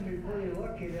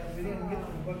lucky that we didn't get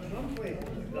to put someplace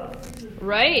to go.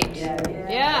 Right.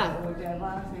 Yeah.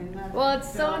 Well,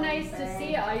 it's so nice to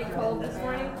see you. Are you cold this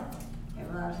morning?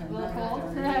 A little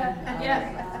cold?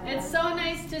 Yeah. It's so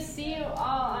nice to see you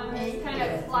all on this kind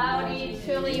of cloudy,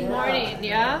 chilly morning,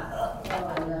 yeah?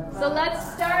 So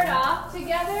let's start off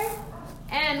together,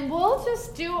 and we'll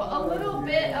just do a little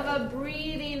bit of a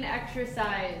breathing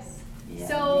exercise.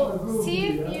 So see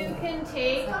if you can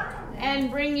take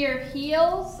and bring your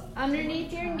heels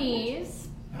underneath your knees,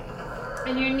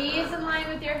 and your knees in line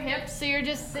with your hips, so you're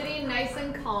just sitting nice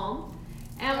and calm.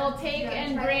 And we'll take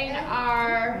and bring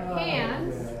our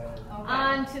hands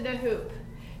onto the hoop.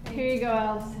 Here you go,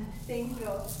 Allison. Thank you.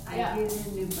 Yeah. Nice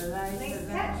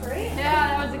catch, right? Yeah,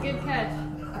 that was a good catch.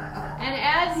 And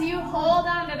as you hold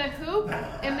onto the hoop,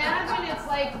 imagine it's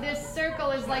like this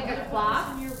circle is like a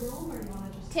clock.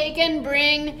 Take and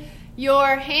bring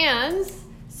your hands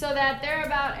so that they're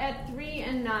about at 3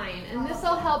 and 9. And this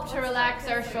will help to relax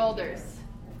our shoulders.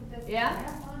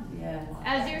 Yeah?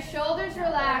 As your shoulders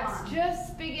relax,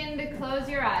 just begin to close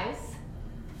your eyes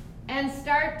and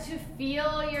start to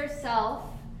feel yourself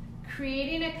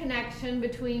creating a connection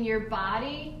between your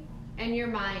body and your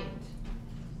mind.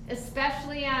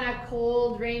 Especially on a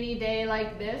cold, rainy day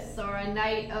like this, or a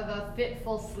night of a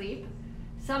fitful sleep.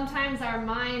 Sometimes our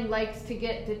mind likes to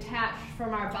get detached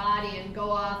from our body and go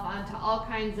off onto all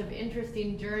kinds of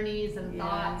interesting journeys and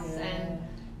thoughts and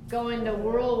go into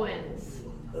whirlwinds.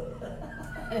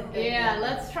 Yeah,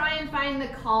 let's try and find the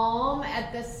calm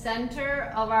at the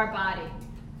center of our body.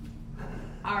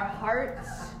 Our hearts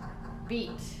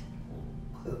beat.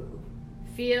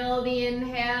 Feel the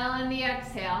inhale and the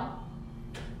exhale.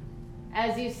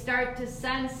 As you start to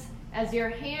sense, as your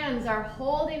hands are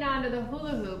holding onto the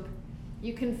hula hoop,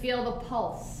 you can feel the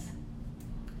pulse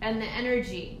and the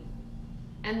energy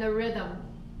and the rhythm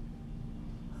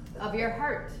of your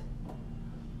heart.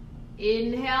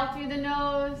 Inhale through the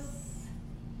nose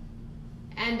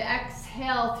and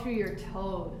exhale through your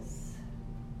toes.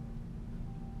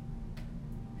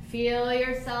 Feel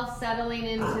yourself settling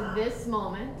into this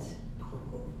moment.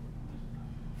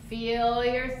 Feel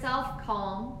yourself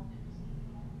calm,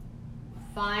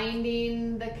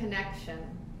 finding the connection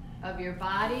of your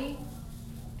body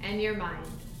and your mind.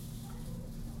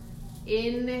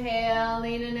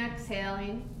 Inhaling and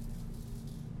exhaling.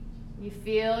 You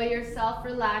feel yourself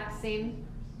relaxing.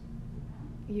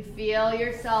 You feel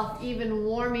yourself even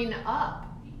warming up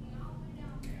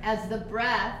as the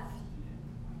breath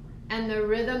and the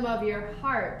rhythm of your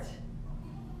heart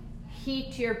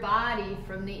heat your body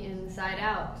from the inside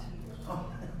out.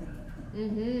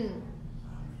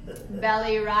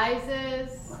 Belly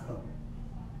rises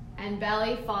and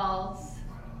belly falls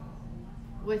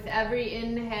with every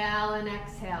inhale and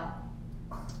exhale.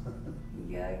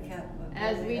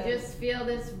 As we just feel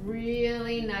this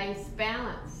really nice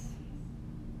balance.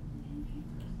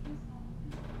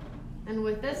 And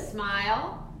with this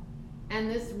smile and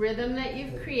this rhythm that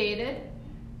you've created,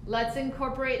 let's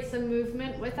incorporate some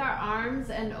movement with our arms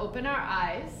and open our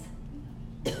eyes.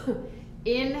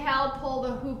 Inhale, pull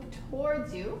the hoop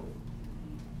towards you.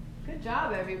 Good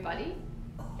job, everybody.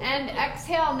 And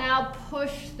exhale, now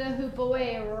push the hoop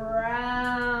away,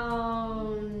 rounding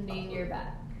your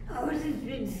back.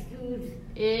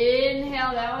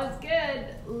 Inhale, that was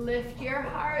good. Lift your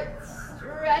heart,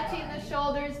 stretching the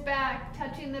shoulders back,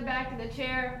 touching the back of the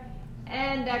chair.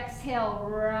 And exhale,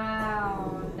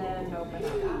 round and open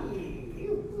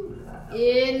up.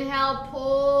 Inhale,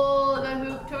 pull the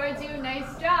hoop towards you.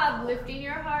 Nice job, lifting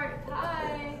your heart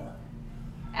high.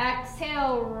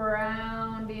 Exhale,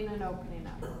 rounding and opening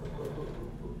up.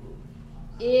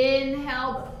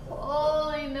 Inhale,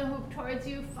 pulling the hoop towards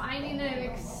you, finding an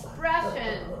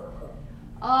expression.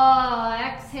 Oh,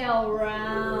 exhale,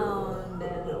 round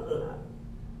and open up.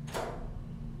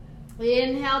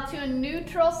 Inhale to a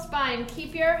neutral spine.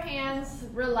 Keep your hands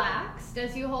relaxed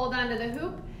as you hold onto the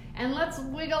hoop. And let's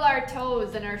wiggle our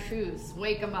toes in our shoes.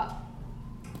 Wake them up.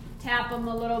 Tap them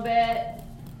a little bit.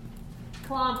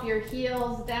 Clomp your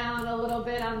heels down a little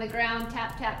bit on the ground.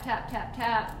 Tap, tap, tap, tap,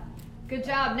 tap. Good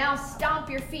job. Now stomp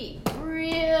your feet.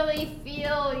 Really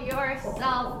feel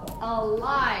yourself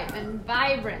alive and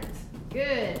vibrant.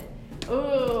 Good.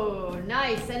 Ooh,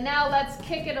 nice. And now let's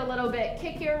kick it a little bit.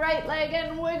 Kick your right leg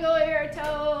and wiggle your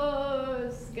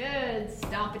toes. Good.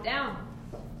 Stomp it down.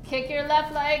 Kick your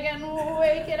left leg and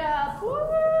wake it up.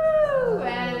 Woo!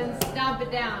 And stomp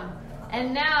it down.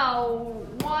 And now,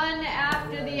 one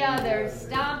after the other,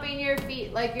 stomping your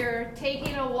feet like you're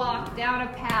taking a walk down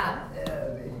a path.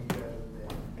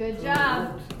 Good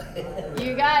job.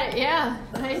 You got it. Yeah.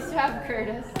 Nice job,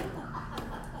 Curtis.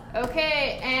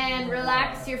 Okay, and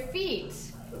relax your feet.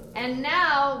 And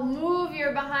now move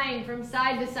your behind from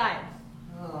side to side.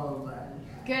 Oh, man.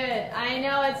 Good. I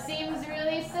know it seems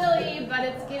really silly, but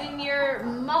it's getting your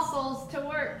muscles to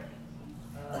work.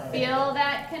 Feel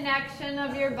that connection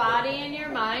of your body and your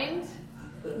mind.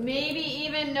 Maybe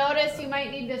even notice you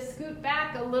might need to scoot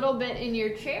back a little bit in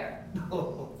your chair.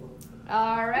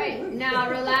 All right. Now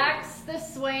relax the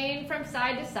swaying from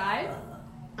side to side.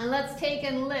 And let's take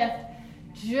and lift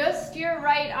just your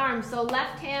right arm. So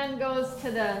left hand goes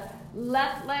to the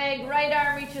left leg, right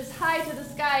arm reaches high to the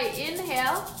sky.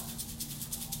 Inhale.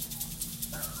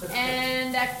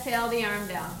 And exhale the arm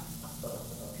down.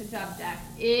 Good job, Jack.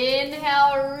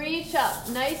 Inhale, reach up.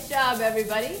 Nice job,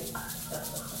 everybody.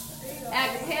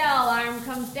 Exhale, arm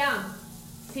comes down.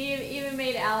 See, you even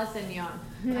made Allison yawn.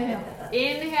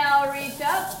 Inhale, reach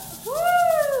up.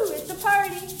 Woo! It's a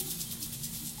party.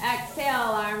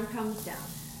 Exhale, arm comes down.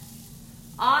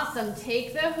 Awesome.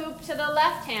 Take the hoop to the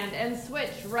left hand and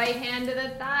switch. Right hand to the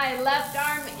thigh. Left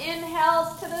arm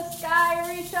inhales to the sky.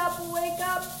 Reach up, wake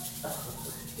up.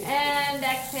 And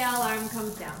exhale, arm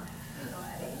comes down.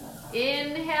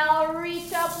 Inhale,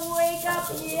 reach up, wake up.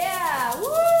 Yeah.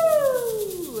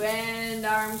 Woo! And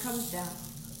arm comes down.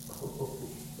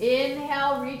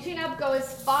 Inhale, reaching up. Go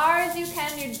as far as you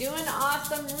can. You're doing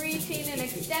awesome. Reaching and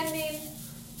extending.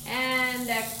 And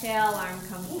exhale, arm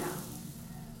comes down.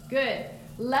 Good.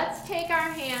 Let's take our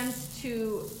hands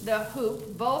to the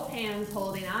hoop, both hands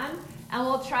holding on, and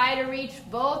we'll try to reach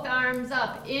both arms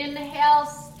up. Inhale,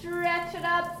 stretch it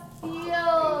up,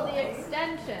 feel the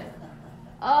extension.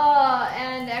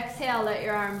 And exhale, let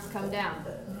your arms come down.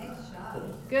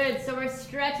 Good, so we're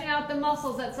stretching out the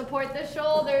muscles that support the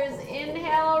shoulders.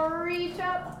 Inhale, reach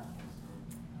up.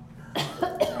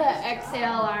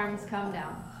 Exhale, arms come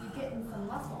down. You're getting some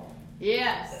muscle.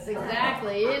 Yes,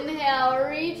 exactly. Inhale,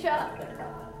 reach up.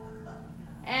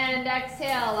 And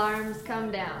exhale, arms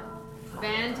come down.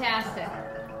 Fantastic.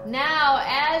 Now,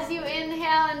 as you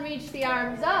inhale and reach the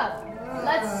arms up,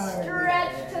 let's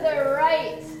stretch to the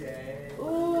right.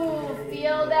 Ooh,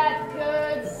 feel that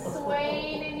good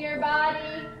swaying in your body.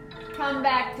 Come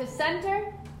back to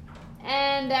center.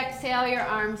 And exhale your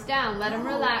arms down. Let them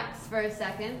relax for a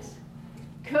second.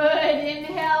 Good.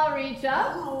 Inhale, reach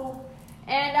up.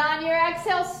 And on your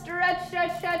exhale, stretch,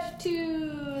 stretch, stretch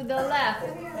to the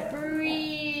left.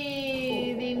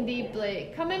 Breathing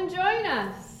deeply. Come and join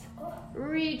us.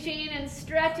 Reaching and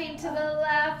stretching to the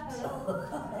left.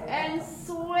 And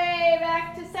sway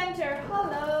back to center.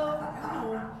 Hello.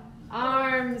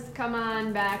 Arms come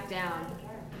on back down.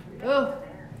 Ooh.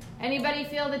 Anybody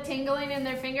feel the tingling in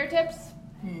their fingertips?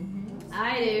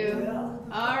 I do.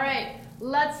 All right.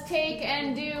 Let's take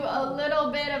and do a little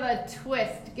bit of a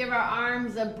twist. Give our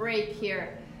arms a break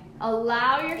here.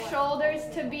 Allow your shoulders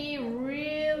to be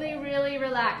really, really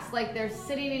relaxed, like they're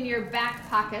sitting in your back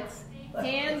pockets.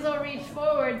 Hands will reach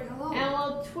forward, and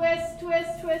we'll twist,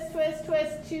 twist, twist, twist,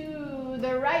 twist to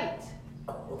the right.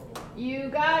 You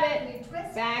got it.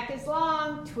 Back is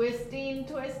long. Twisting,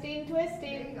 twisting,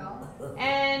 twisting.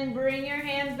 And bring your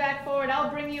hands back forward. I'll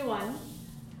bring you one.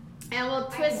 And we'll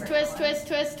twist, twist, twist,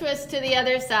 twist, twist to the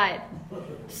other side.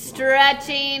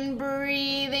 Stretching,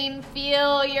 breathing,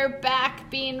 feel your back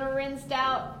being rinsed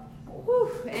out. Whew.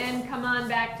 And come on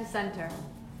back to center.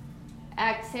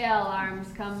 Exhale,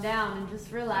 arms come down and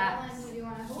just relax.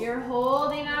 You're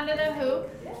holding onto the hoop.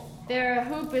 The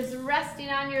hoop is resting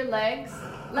on your legs.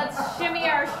 Let's shimmy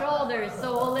our shoulders.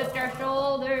 So we'll lift our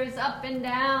shoulders up and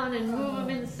down and move them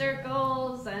in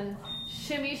circles and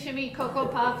shimmy, shimmy Cocoa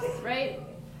Puffs, right?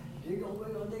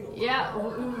 Yeah,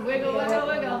 wiggle, wiggle,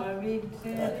 wiggle.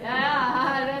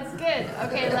 Yeah, that's good.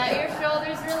 Okay, let your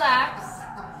shoulders relax.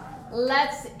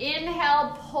 Let's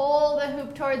inhale, pull the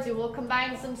hoop towards you. We'll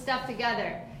combine some stuff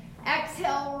together.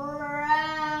 Exhale,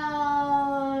 round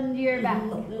your back.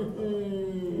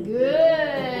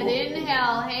 Good.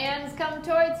 Inhale, hands come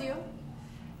towards you.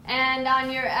 And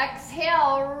on your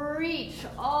exhale, reach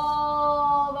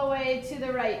all the way to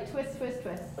the right. Twist, twist,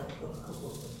 twist.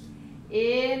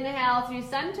 Inhale through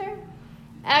center.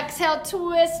 Exhale,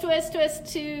 twist, twist, twist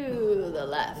to the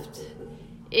left.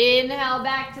 Inhale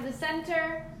back to the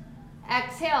center.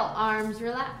 Exhale, arms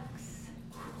relax.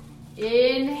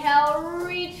 Inhale,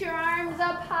 reach your arms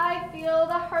up high. Feel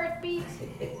the heartbeat.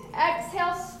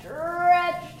 Exhale,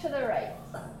 stretch to the right.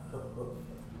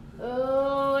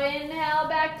 Oh, inhale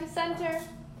back to center.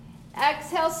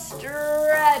 Exhale,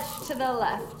 stretch to the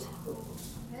left.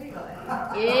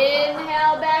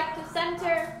 Inhale back to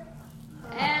center.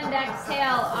 And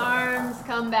exhale, arms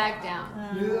come back down.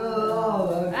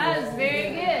 That is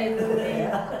very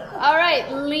good. All right,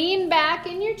 lean back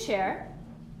in your chair.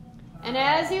 And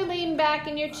as you lean back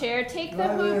in your chair, take the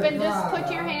hoop and just put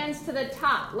your hands to the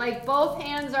top, like both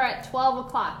hands are at 12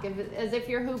 o'clock, as if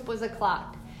your hoop was a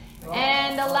clock.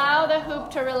 And allow the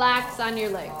hoop to relax on your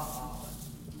legs.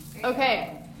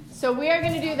 Okay, so we are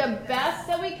going to do the best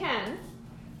that we can.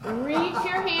 Reach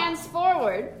your hands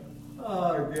forward.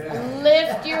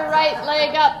 Lift your right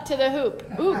leg up to the hoop.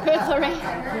 Ooh, good, Lorraine.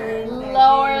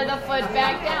 Lower the foot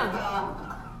back down.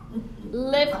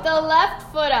 Lift the left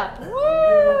foot up.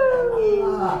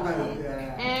 Woo!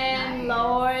 And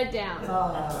lower it down.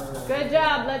 Good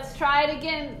job. Let's try it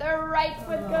again. The right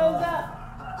foot goes up.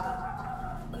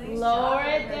 Lower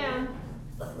it down.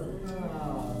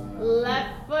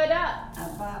 Left foot up.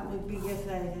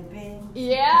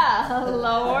 Yeah,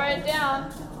 lower it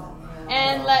down.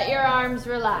 And let your arms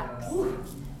relax.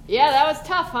 Yeah, that was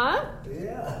tough, huh?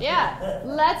 Yeah.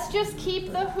 Let's just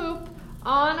keep the hoop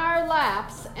on our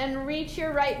laps and reach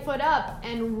your right foot up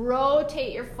and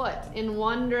rotate your foot in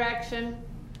one direction.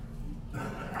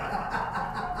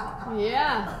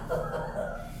 Yeah.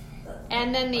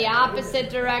 And then the opposite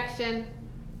direction.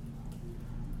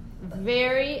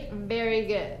 Very, very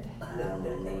good.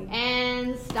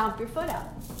 And stomp your foot out.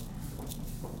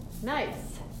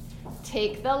 Nice.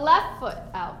 Take the left foot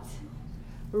out.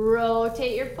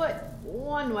 Rotate your foot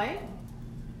one way.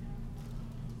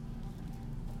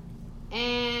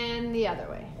 And the other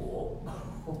way.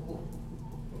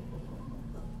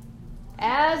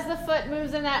 As the foot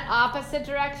moves in that opposite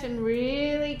direction,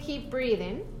 really keep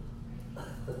breathing.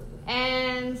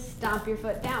 And stomp your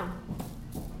foot down.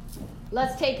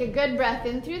 Let's take a good breath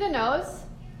in through the nose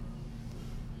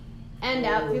and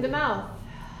out through the mouth.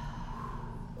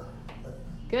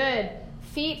 Good.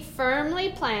 Feet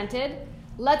firmly planted.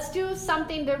 Let's do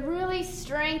something to really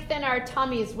strengthen our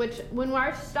tummies, which when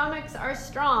our stomachs are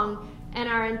strong and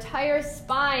our entire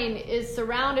spine is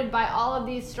surrounded by all of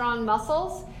these strong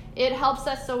muscles, it helps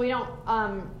us so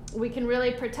we can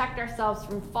really protect ourselves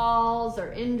from falls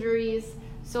or injuries.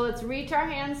 So let's reach our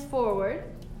hands forward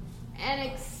and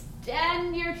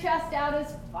extend your chest out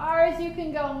as far as you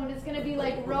can go. And it's going to be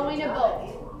like rowing a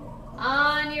boat.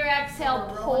 On your exhale,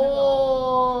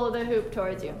 pull the hoop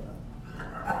towards you.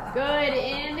 Good.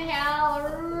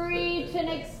 Inhale, reach and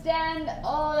extend.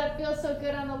 Oh, that feels so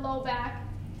good on the low back.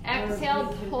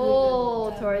 Exhale,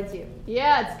 pull towards you.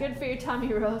 Yeah, it's good for your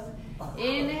tummy, Rose.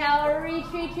 Inhale, reach.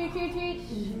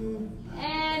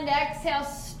 And exhale,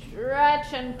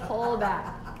 stretch and pull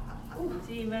back.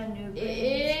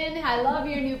 Inhale, I love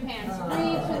your new pants.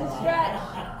 Reach and stretch.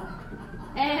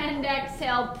 And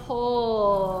exhale,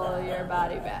 pull your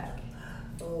body back.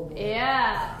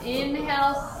 Yeah.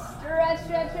 Inhale, stretch.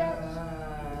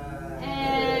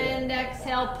 And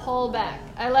exhale, pull back.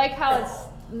 I like how it's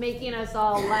making us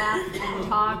all laugh and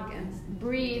talk and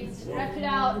breathe. Stretch it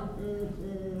out.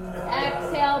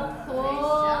 Exhale,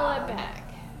 pull it back.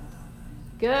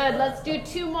 Good. Let's do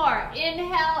two more.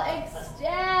 Inhale,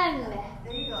 extend.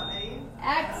 There you go, Eddie.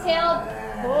 Exhale,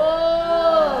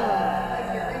 pull.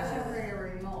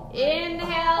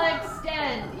 Inhale,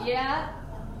 extend. Yeah.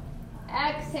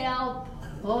 Exhale,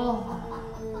 pull.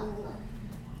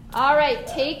 All right,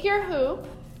 take your hoop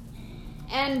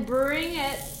and bring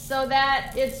it so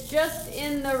that it's just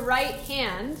in the right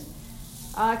hand.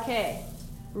 Okay.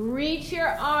 Reach your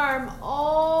arm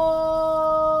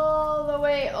all the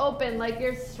way open like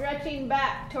you're stretching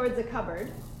back towards a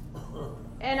cupboard.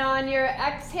 And on your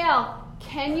exhale,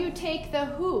 can you take the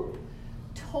hoop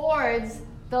towards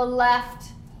the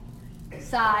left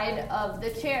side of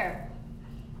the chair?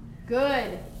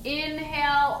 Good.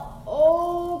 Inhale,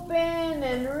 open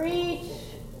and reach.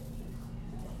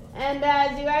 And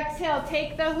as you exhale,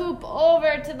 take the hoop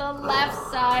over to the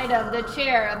left side of the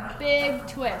chair. A big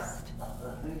twist.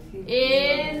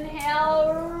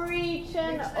 Inhale, reach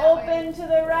and open to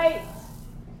the right.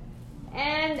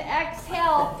 And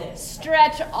exhale,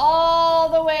 stretch all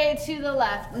the way to the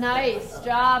left. Nice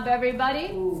job,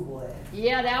 everybody.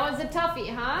 Yeah, that was a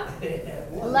toughie, huh?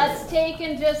 Let's take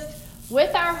and just,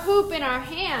 with our hoop in our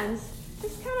hands,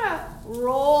 just kind of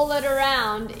roll it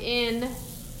around in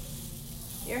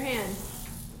your hands.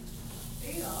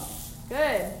 There you go.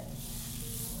 Good.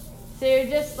 So you're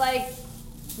just like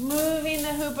moving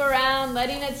the hoop around,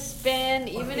 letting it spin,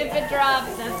 even if it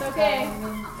drops, that's okay.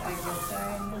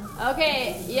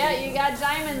 Okay, yeah, you got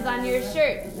diamonds on your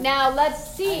shirt. Now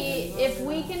let's see if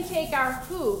we can take our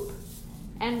hoop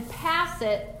and pass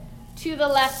it to the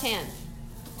left hand.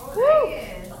 Woo!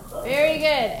 Very good.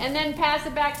 And then pass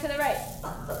it back to the right.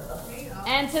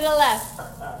 And to the left.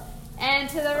 And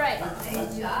to the right.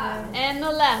 And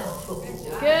the left.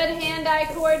 Good hand-eye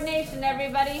coordination,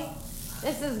 everybody.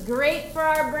 This is great for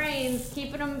our brains,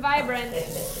 keeping them vibrant.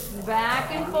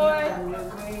 Back and forth.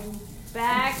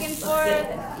 Back and forth.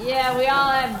 Yeah, we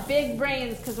all have big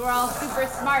brains because we're all super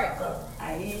smart.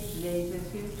 I had laser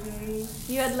surgery.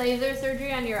 You had laser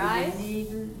surgery on your eyes?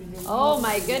 Oh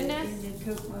my goodness.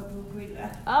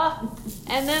 Oh,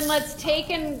 and then let's take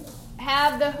and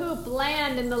have the hoop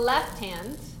land in the left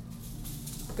hand.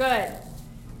 Good.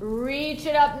 Reach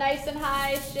it up nice and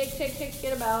high. Shake, shake, shake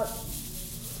it about.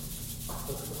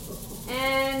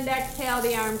 And exhale,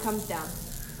 the arm comes down.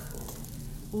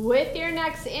 With your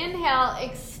next inhale,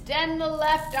 extend the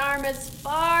left arm as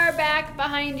far back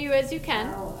behind you as you can.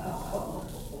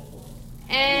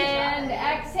 And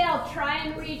exhale, try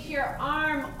and reach your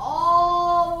arm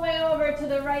all the way over to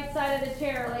the right side of the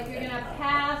chair, like you're going to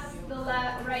pass the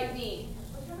right knee.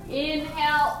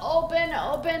 Inhale, open,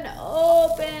 open,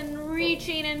 open,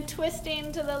 reaching and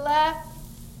twisting to the left.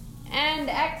 And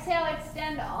exhale,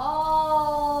 extend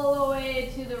all the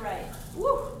way to the right.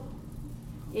 Woo.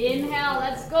 Inhale,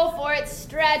 let's go for it.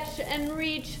 Stretch and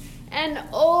reach and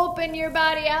open your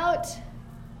body out.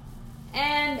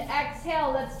 And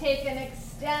exhale, let's take and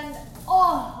extend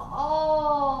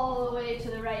all the way to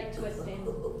the right, twisting.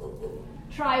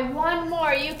 Try one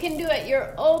more. You can do it.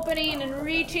 You're opening and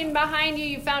reaching behind you.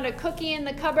 You found a cookie in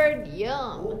the cupboard.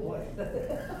 Yum.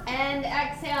 And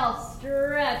exhale,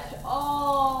 stretch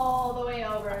all the way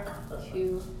over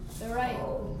to the right.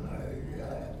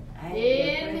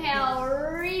 Inhale,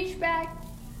 reach back.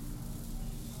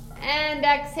 And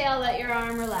exhale, let your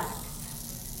arm relax.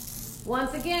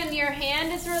 Once again, your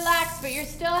hand is relaxed, but you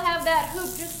still have that hoop.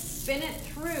 Just spin it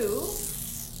through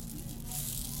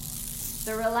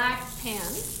the relaxed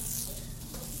hand.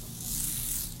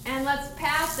 And let's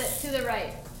pass it to the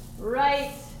right.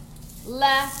 Right,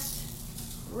 left,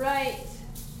 right,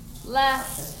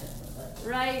 left,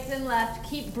 right, and left.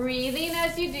 Keep breathing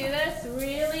as you do this.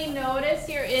 Really notice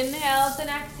your inhales and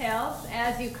exhales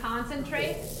as you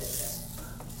concentrate.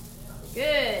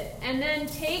 Good. And then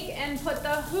take and put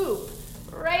the hoop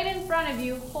right in front of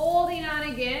you, holding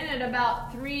on again at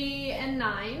about 3 and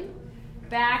 9.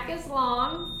 Back is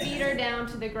long, feet are down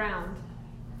to the ground.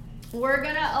 We're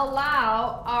going to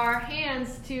allow our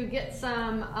hands to get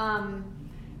some,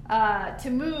 to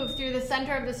move through the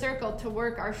center of the circle to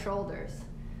work our shoulders.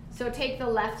 So take the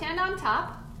left hand on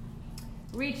top,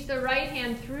 reach the right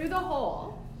hand through the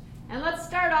hole, and let's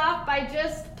start off by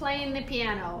just playing the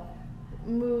piano.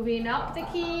 Moving up the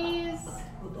keys,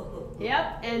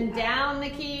 yep, and down the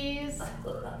keys,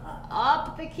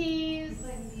 up the keys,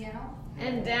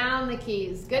 and down the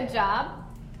keys. Good job.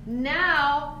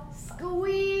 Now,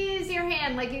 squeeze your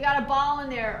hand like you got a ball in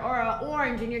there or an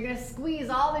orange, and you're going to squeeze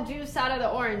all the juice out of the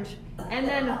orange. And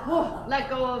then let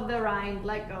go of the rind,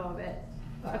 let go of it.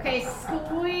 Okay,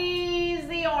 squeeze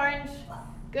the orange.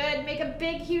 Good. Make a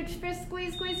big, huge fist.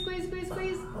 Squeeze, squeeze, squeeze, squeeze,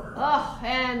 squeeze. Oh,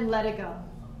 and let it go.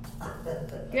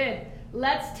 Good.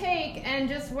 Let's take and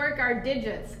just work our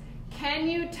digits. Can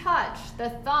you touch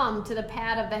the thumb to the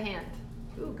pad of the hand?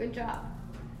 Ooh, good job.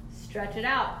 Stretch it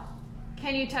out.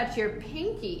 Can you touch your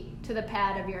pinky to the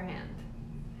pad of your hand?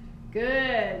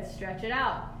 Good. Stretch it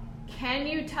out. Can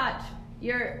you touch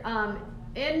your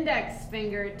index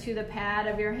finger to the pad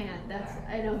of your hand?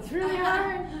 I know it's really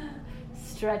hard.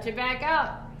 Stretch it back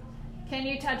out. Can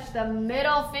you touch the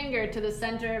middle finger to the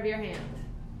center of your hand?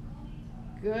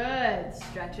 Good.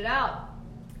 Stretch it out.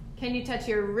 Can you touch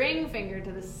your ring finger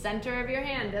to the center of your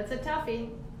hand? That's a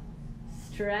toughie.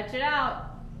 Stretch it out.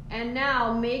 And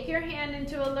now make your hand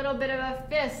into a little bit of a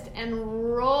fist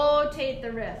and rotate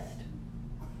the wrist.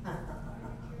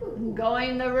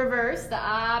 Going the reverse, the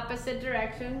opposite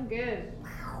direction. Good.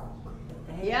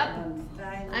 Yep.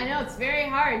 I know, it's very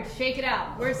hard. Shake it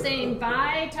out. We're saying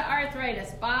bye to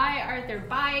arthritis, bye Arthur,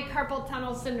 bye carpal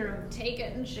tunnel syndrome. Take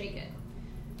it and shake it.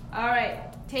 All right.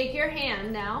 Take your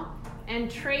hand now and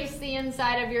trace the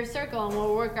inside of your circle, and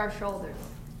we'll work our shoulders.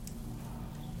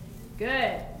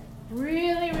 Good.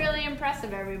 Really, really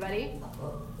impressive, everybody.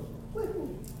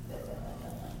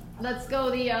 Let's go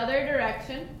the other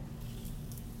direction.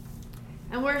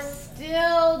 And we're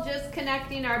still just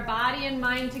connecting our body and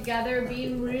mind together,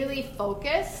 being really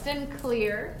focused and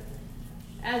clear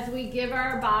as we give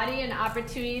our body an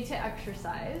opportunity to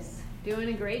exercise. Doing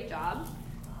a great job.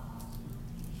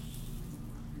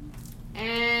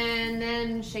 And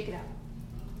then shake it out.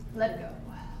 Let it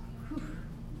go. Whew.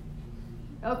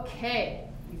 Okay.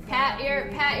 Pat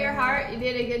your heart. You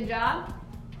did a good job.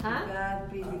 Huh?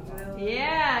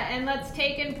 Yeah, and let's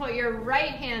take and put your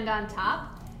right hand on top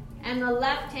and the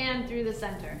left hand through the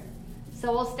center.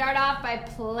 So we'll start off by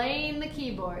playing the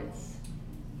keyboards.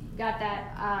 Got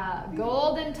that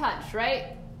golden touch,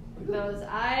 right? Those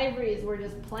ivories. We're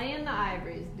just playing the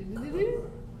ivories.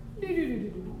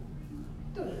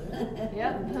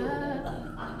 Yep.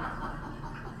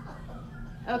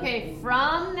 Okay,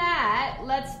 from that,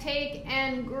 let's take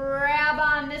and grab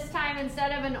on this time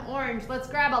instead of an orange, let's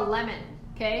grab a lemon,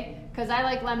 okay? Because I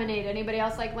like lemonade. Anybody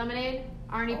else like lemonade?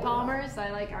 Arnie Palmer's? I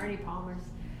like Arnie Palmer's.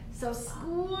 So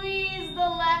squeeze the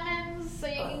lemons so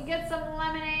you can get some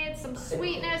lemonade, some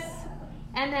sweetness,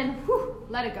 and then whew,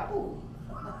 let it go.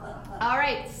 All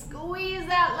right, squeeze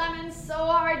that lemon so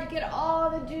hard to get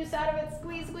all the juice out of it.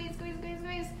 Squeeze, squeeze, squeeze, squeeze,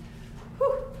 squeeze.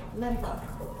 Whew, let it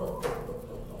go.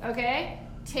 Okay,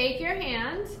 take your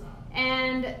hand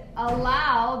and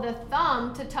allow the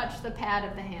thumb to touch the pad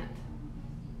of the hand.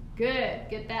 Good,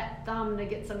 get that thumb to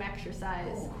get some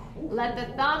exercise. Let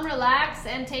the thumb relax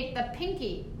and take the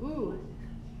pinky. Ooh.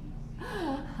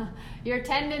 Your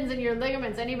tendons and your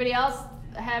ligaments. Anybody else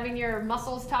having your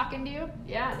muscles talking to you?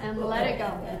 Yeah, and let it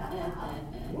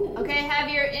go. Okay, have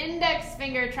your index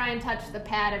finger try and touch the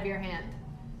pad of your hand.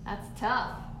 That's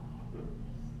tough.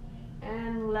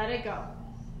 And let it go.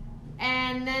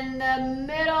 And then the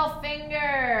middle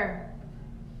finger.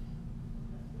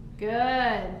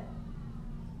 Good.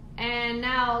 And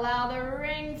now allow the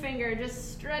ring finger,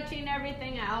 just stretching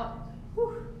everything out.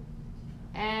 Whew.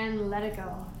 And let it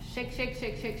go. Shake, shake,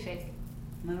 shake, shake, shake.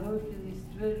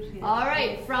 All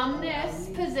right, from this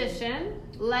position,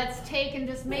 let's take and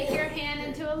just make your hand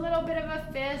into a little bit of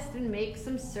a fist and make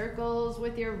some circles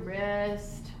with your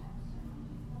wrist.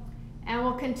 And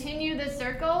we'll continue the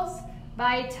circles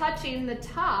by touching the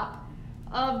top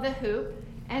of the hoop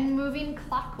and moving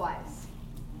clockwise.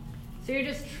 So you're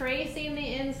just tracing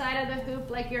the inside of the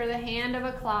hoop like you're the hand of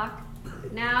a clock.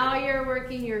 Now you're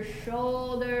working your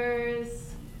shoulders,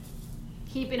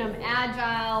 keeping them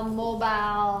agile,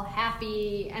 mobile,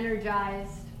 happy,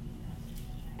 energized.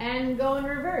 And go in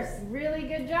reverse. Really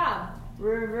good job.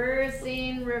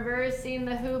 Reversing, reversing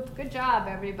the hoop. Good job,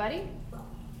 everybody.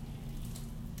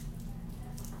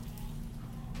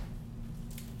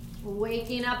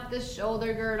 Waking up the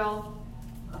shoulder girdle.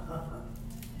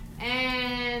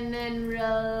 And then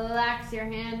relax your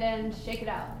hand and shake it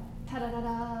out.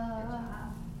 Ta-da-da-da.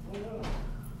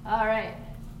 All right.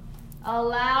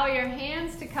 Allow your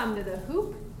hands to come to the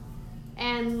hoop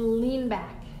and lean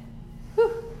back.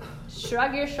 Whew.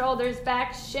 Shrug your shoulders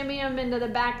back, shimmy them into the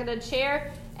back of the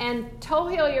chair, and toe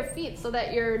heel your feet so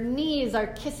that your knees are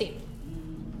kissing.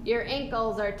 Your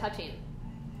ankles are touching.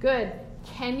 Good.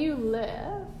 Can you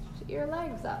lift your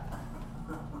legs up?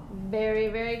 Very,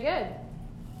 very good.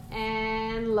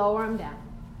 And lower them down.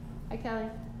 Hi, Kelly.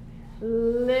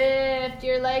 Lift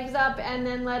your legs up, and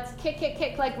then let's kick, kick,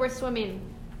 kick like we're swimming.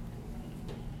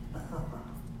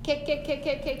 Kick, kick, kick,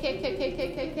 kick, kick, kick, kick, kick,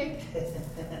 kick, kick, kick.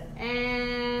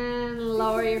 And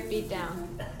lower your feet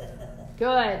down.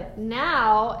 Good.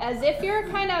 Now, as if you're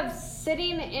kind of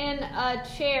sitting in a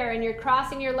chair and you're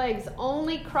crossing your legs,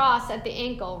 only cross at the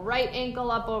ankle. Right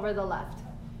ankle up over the left.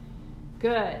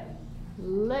 Good.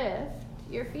 Lift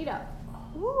your feet up.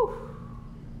 Woo.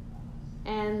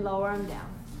 And lower them down.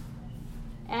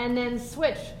 And then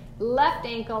switch. Left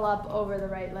ankle up over the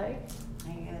right leg.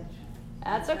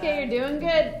 That's okay, you're doing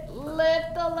good.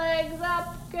 Lift the legs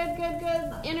up. Good, good,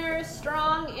 good. Inner,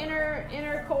 strong,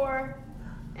 inner core.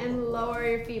 And lower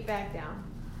your feet back down.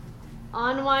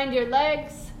 Unwind your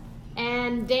legs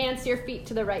and dance your feet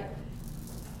to the right.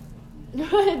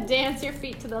 Dance your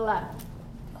feet to the left.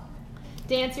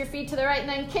 Dance your feet to the right and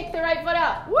then kick the right foot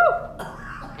out. Woo!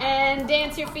 And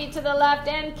dance your feet to the left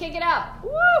and kick it out.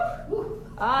 Woo!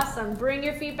 Awesome. Bring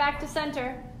your feet back to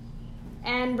center.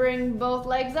 And bring both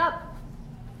legs up.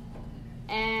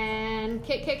 And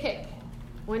kick, kick, kick.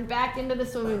 Went back into the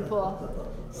swimming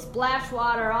pool. Splash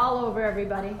water all over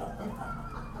everybody.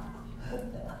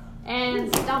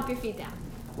 And stomp your feet down.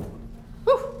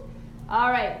 Whew.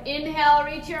 All right. Inhale,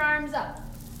 reach your arms up.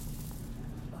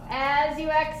 As you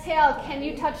exhale, can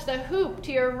you touch the hoop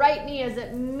to your right knee as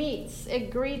it meets?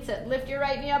 It greets it. Lift your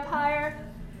right knee up higher.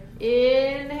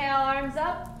 Inhale, arms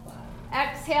up.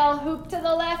 Exhale, hoop to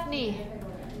the left knee.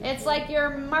 It's like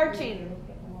you're marching.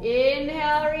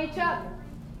 Inhale, reach up.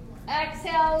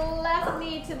 Exhale, left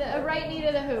knee to the right knee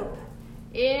to the hoop.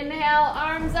 Inhale,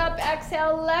 arms up.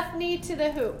 Exhale, left knee to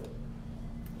the hoop.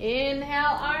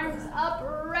 Inhale, arms up,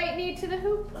 right knee to the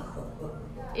hoop.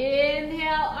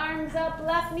 Inhale, arms up,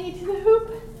 left knee to the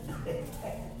hoop.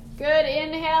 Good.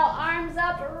 Inhale, arms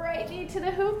up, right knee to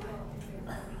the hoop.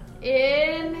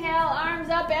 Inhale, arms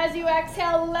up. As you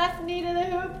exhale, left knee to the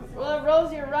hoop. Well,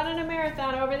 Rose, you're running a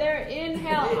marathon over there.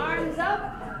 Inhale, arms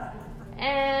up.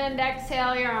 And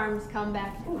exhale, your arms come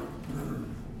back.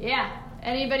 Yeah.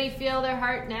 Anybody feel their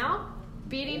heart now?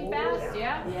 Beating fast?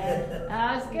 Yeah? Yeah.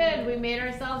 That's good. We made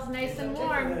ourselves nice and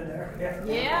warm.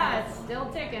 Yeah, it's still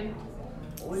ticking.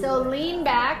 So lean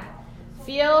back.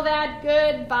 Feel that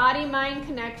good body-mind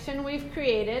connection we've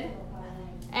created.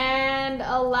 And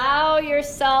allow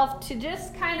yourself to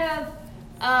just kind of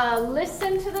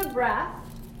listen to the breath.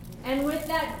 And with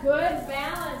that good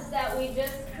balance that we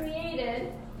just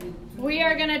created, we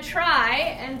are going to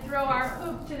try and throw our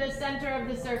hoop to the center of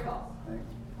the circle.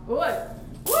 Good.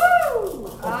 Woo!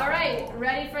 All right.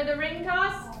 Ready for the ring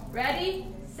toss? Ready,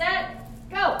 set,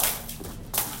 go.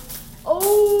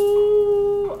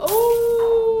 Oh,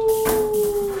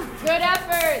 good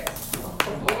effort.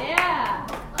 Yeah.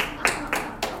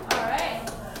 All right.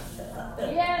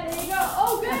 Yeah, there you go.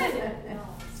 Oh, good.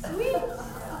 Sweet.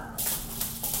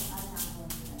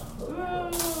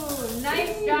 Ooh,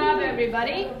 nice job,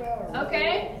 everybody.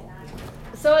 Okay.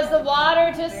 So as the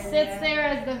water just sits there,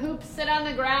 as the hoops sit on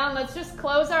the ground, let's just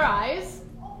close our eyes.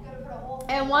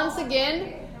 And once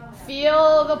again,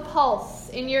 feel the pulse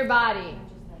in your body.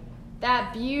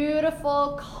 That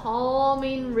beautiful,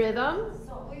 calming rhythm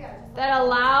that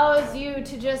allows you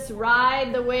to just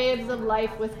ride the waves of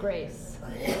life with grace.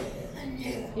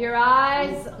 Your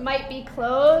eyes might be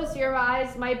closed, your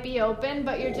eyes might be open,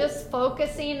 but you're just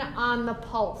focusing on the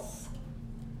pulse.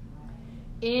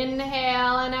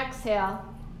 Inhale and exhale.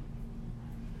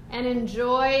 And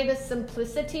enjoy the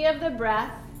simplicity of the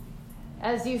breath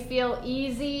as you feel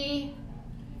easy,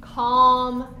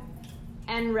 calm,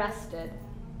 and rested.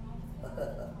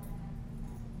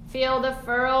 Feel the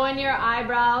furrow in your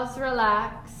eyebrows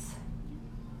relax.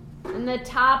 And the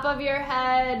top of your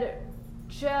head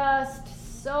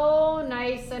just so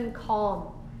nice and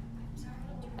calm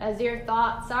as your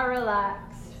thoughts are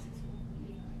relaxed.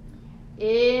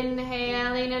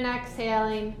 Inhaling and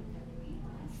exhaling.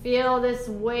 Feel this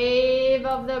wave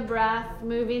of the breath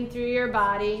moving through your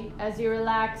body as you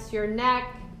relax your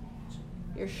neck,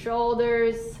 your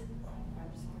shoulders,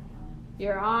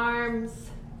 your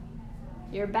arms,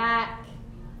 your back,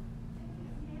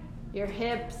 your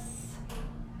hips,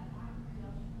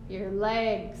 your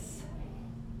legs.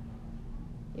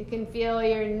 You can feel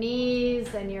your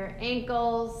knees and your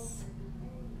ankles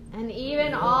and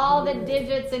even all the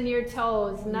digits in your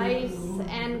toes, nice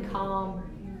and calm.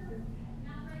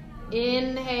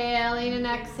 Inhaling and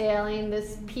exhaling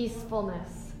this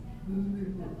peacefulness.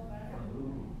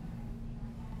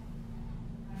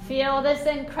 Feel this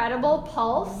incredible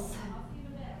pulse.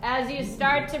 As you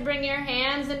start to bring your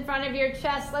hands in front of your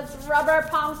chest, let's rub our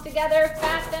palms together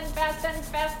fast and fast and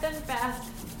fast and fast.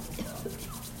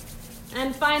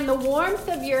 And find the warmth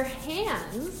of your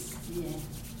hands.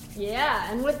 Yeah,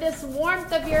 and with this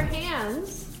warmth of your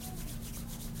hands,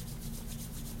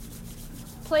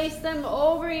 place them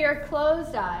over your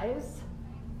closed eyes,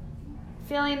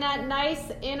 feeling that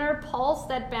nice inner pulse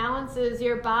that balances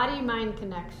your body-mind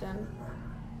connection.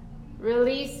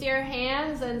 Release your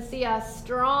hands and see a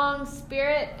strong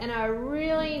spirit and a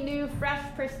really new, fresh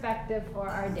perspective for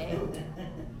our day.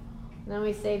 Then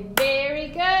we say, very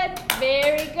good,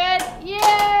 yay!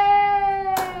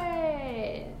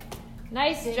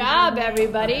 Nice job,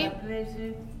 everybody.